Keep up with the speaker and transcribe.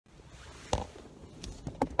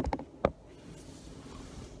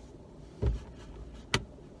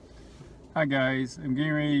Hi guys, I'm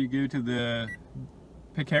getting ready to go to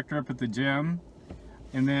pick Hector up at the gym,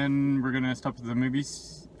 and then we're gonna stop at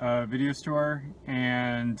the video store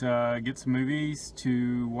and get some movies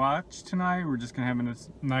to watch tonight. We're just gonna have a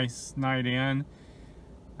nice night in.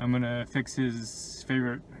 I'm gonna fix his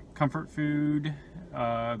favorite comfort food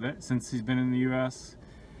since he's been in the US,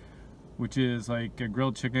 which is like a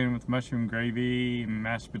grilled chicken with mushroom gravy,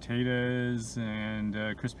 mashed potatoes,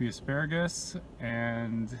 and crispy asparagus.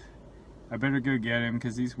 And I better go get him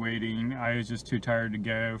because he's waiting. I was just too tired to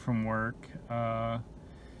go from work. And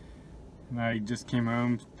I just came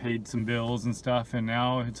home, paid some bills and stuff, and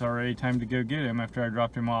now it's already time to go get him after I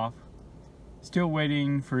dropped him off. Still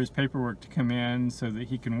waiting for his paperwork to come in so that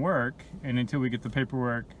he can work, and until we get the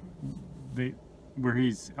paperwork where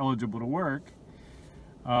he's eligible to work,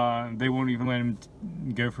 they won't even let him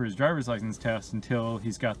go for his driver's license test until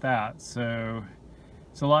he's got that. So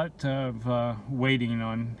it's a lot of waiting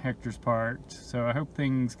on Hector's part. So I hope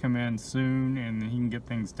things come in soon and he can get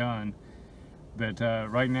things done. But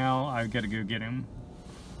right now I've got to go get him.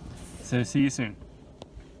 So see you soon.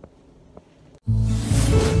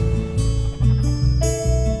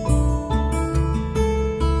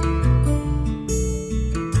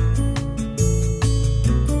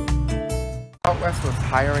 Out West was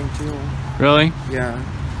hiring too. Really? Yeah.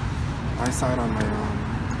 I saw it on my own.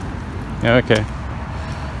 Yeah, okay.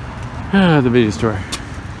 The video store.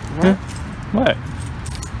 What? Huh? What?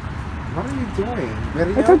 What are you doing?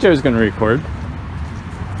 Video? I thought you was going to record. Oh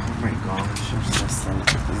my gosh, you're so silly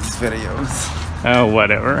with these videos. Oh,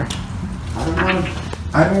 whatever.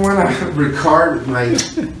 I don't want to record my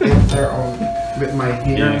picture with my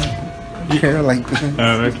hair. Yeah. Hair like this.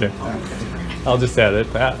 Oh, okay. I'll just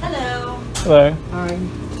edit that. Hello. Hello. Hi.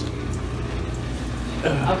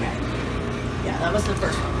 Okay. Yeah, that was the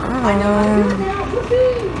first one. I know how to do it now.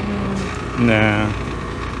 Whoopee! No.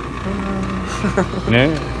 No,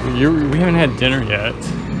 we haven't had dinner yet.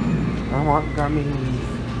 I want gummies.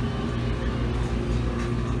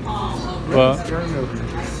 Well,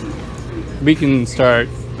 we can start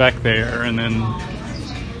back there and then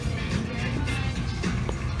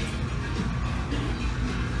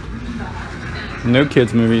no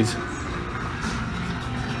kids movies.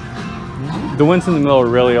 The ones in the middle are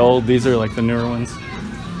really old. These are like the newer ones.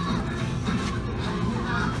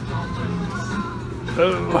 Oh.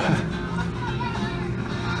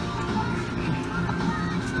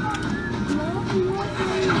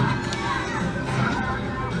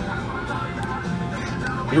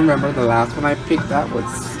 You remember the last one I picked? That was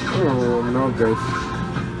no good.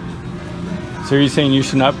 So are you saying you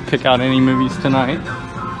should not pick out any movies tonight?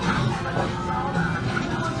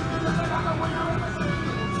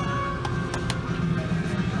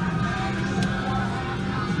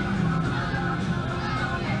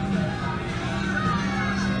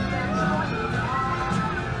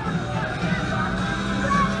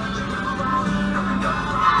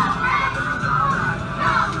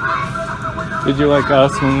 Did you like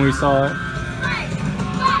Us when we saw it?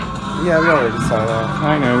 Yeah, we already saw that.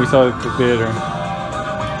 I know, we saw it at the theater.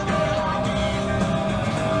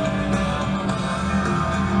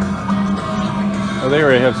 Oh, they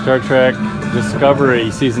already have Star Trek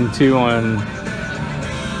Discovery Season 2 on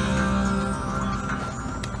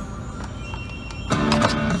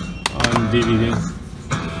DVD.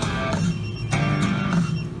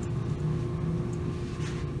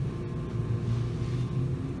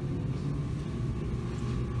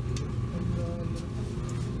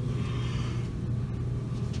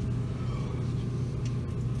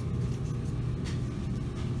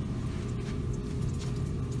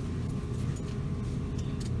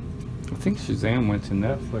 I think Shazam went to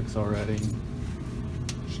Netflix already.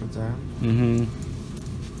 Shazam? Mm-hmm.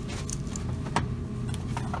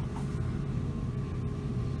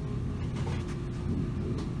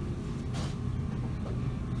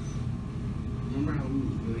 Remember how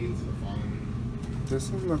millions have fallen?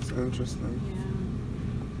 This one looks interesting.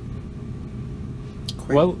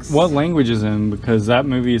 Yeah. What language is in? Because that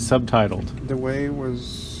movie is subtitled. The way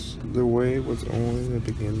was only the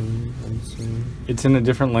beginning. I'm saying. It's in a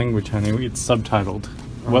different language, honey. It's subtitled.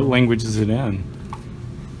 What language is it in?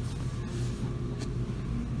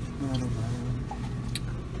 I don't know.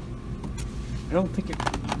 I don't think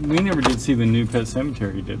we never did see the new Pet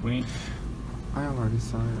Cemetery, did we? I already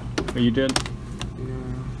saw it. Oh, you did? Yeah.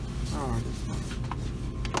 I already saw it.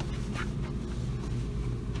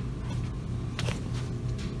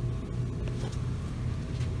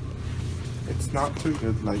 It's not too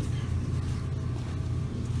good. Like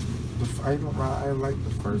I like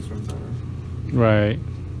the first one better. Right.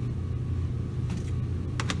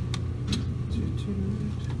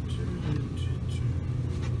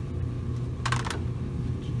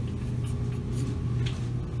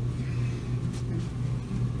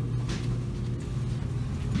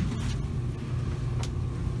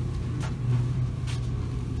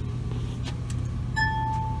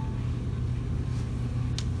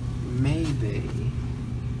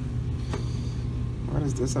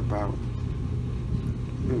 this about?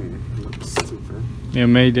 Looks stupid. Yeah,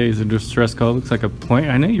 Mayday is a distress call. It looks like a plane.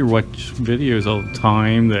 I know you watch videos all the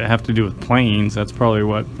time that have to do with planes. That's probably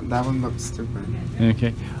what. That one looks stupid.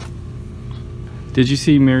 Okay. Did you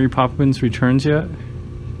see Mary Poppins Returns yet?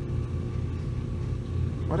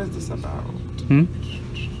 What is this about?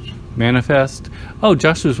 Manifest. Oh,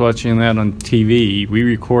 Josh was watching that on TV. We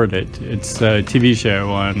record it. It's a TV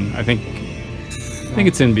show on, I think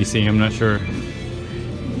it's NBC. I'm not sure.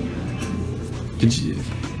 Did you?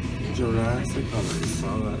 Jurassic. I already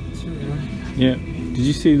saw that too. Yeah. Did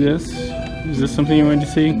you see this? Is this something you wanted to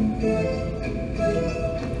see?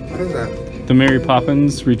 What is that? The Mary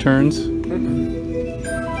Poppins Returns.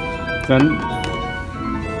 Then.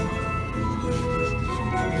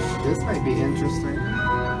 This might be interesting.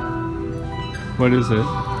 What is it?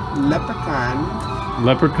 Leprechaun.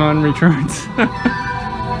 Leprechaun Returns.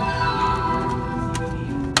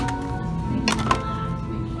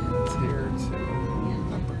 It's here too.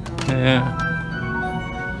 Leprechaun. Yeah.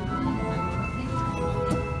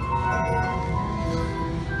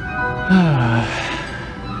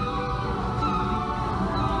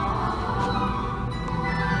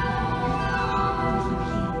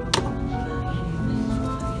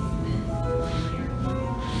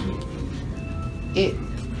 It.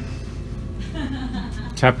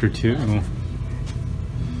 Chapter 2.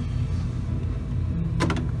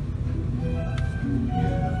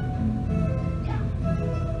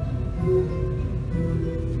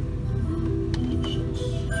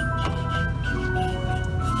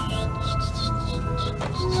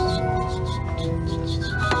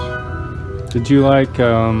 Did you like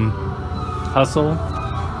Hustle?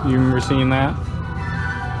 You remember seeing that?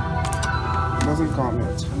 It doesn't call me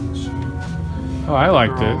attention. Oh, I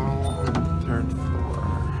liked it. On the 3rd floor.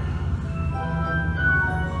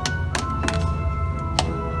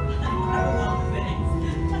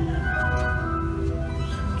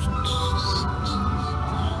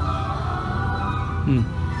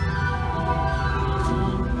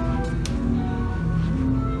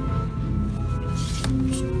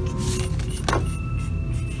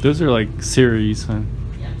 Those are like series, huh?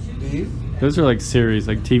 These? Those are like series,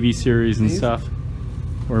 like TV series and These? stuff.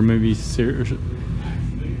 Or movie series.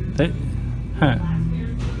 Huh.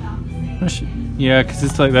 Yeah, because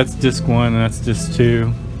it's like that's disc 1 and that's disc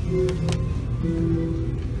 2.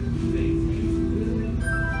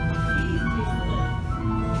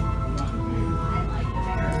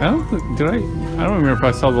 I don't don't remember if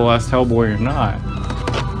I saw The Last Hellboy or not.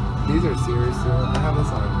 These are series too. I have this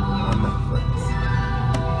on Netflix.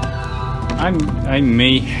 I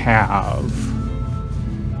may have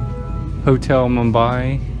Hotel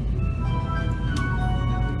Mumbai.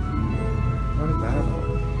 What is that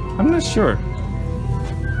about? I'm not sure.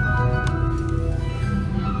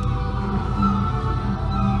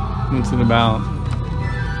 What's it about?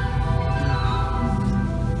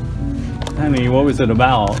 Honey, what was it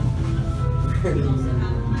about?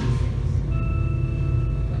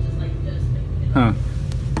 Huh.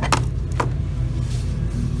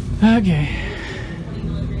 Okay.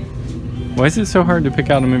 Why is it so hard to pick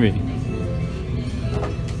out a movie?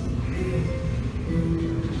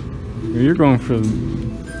 You're going for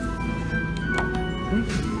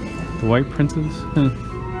the White Princess? Huh.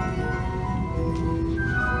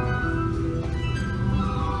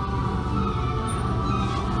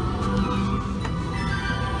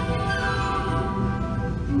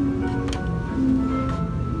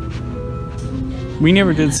 We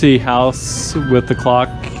never did see House with the clock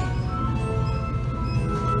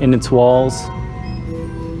in its walls.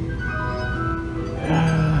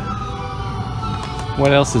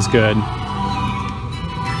 What else is good? I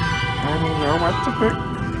don't know what to pick.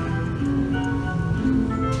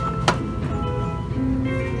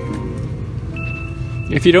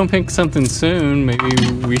 If you don't pick something soon, maybe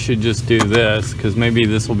we should just do this, because maybe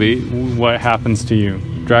this will be what happens to you.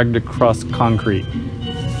 Dragged across concrete.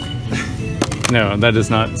 No, that does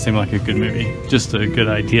not seem like a good movie. Just a good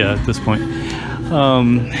idea at this point.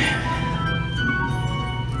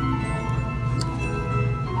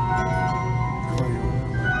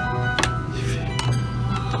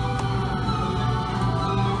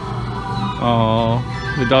 Oh,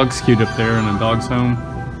 the dog's cute up there in a dog's home.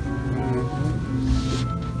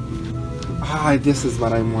 Ah, this is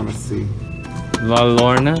what I want to see. La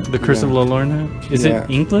Lorna? The Curse of Yeah. La Lorna? Is Yeah. it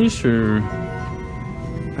English or?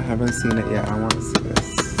 I haven't seen it yet. I want to see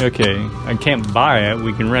this. Okay, I can't buy it.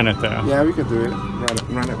 We can rent it though. Yeah, we could do it.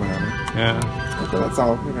 Run it whenever. Yeah. Okay, that's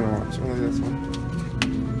all we're gonna watch. Only this one.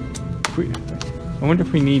 I wonder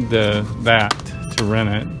if we need that to rent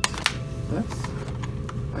it. This?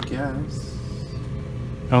 I guess.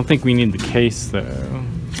 I don't think we need the case though.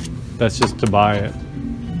 That's just to buy it.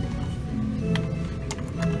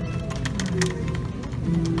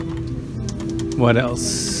 What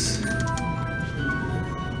else?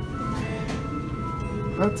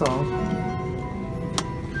 That's all.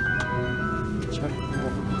 Check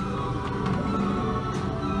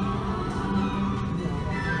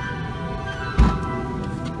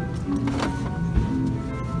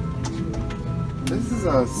This is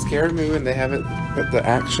a scary movie and they have it at the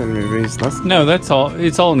action movies. No, that's all.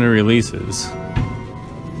 It's all new releases.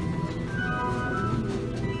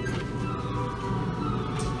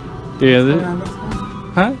 Yeah.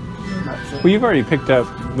 Huh? Well, you've already picked up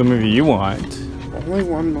the movie you want. Only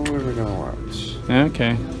one movie we're gonna watch.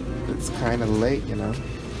 Okay. It's kind of late, you know.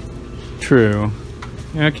 True.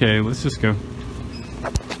 Okay, let's just go.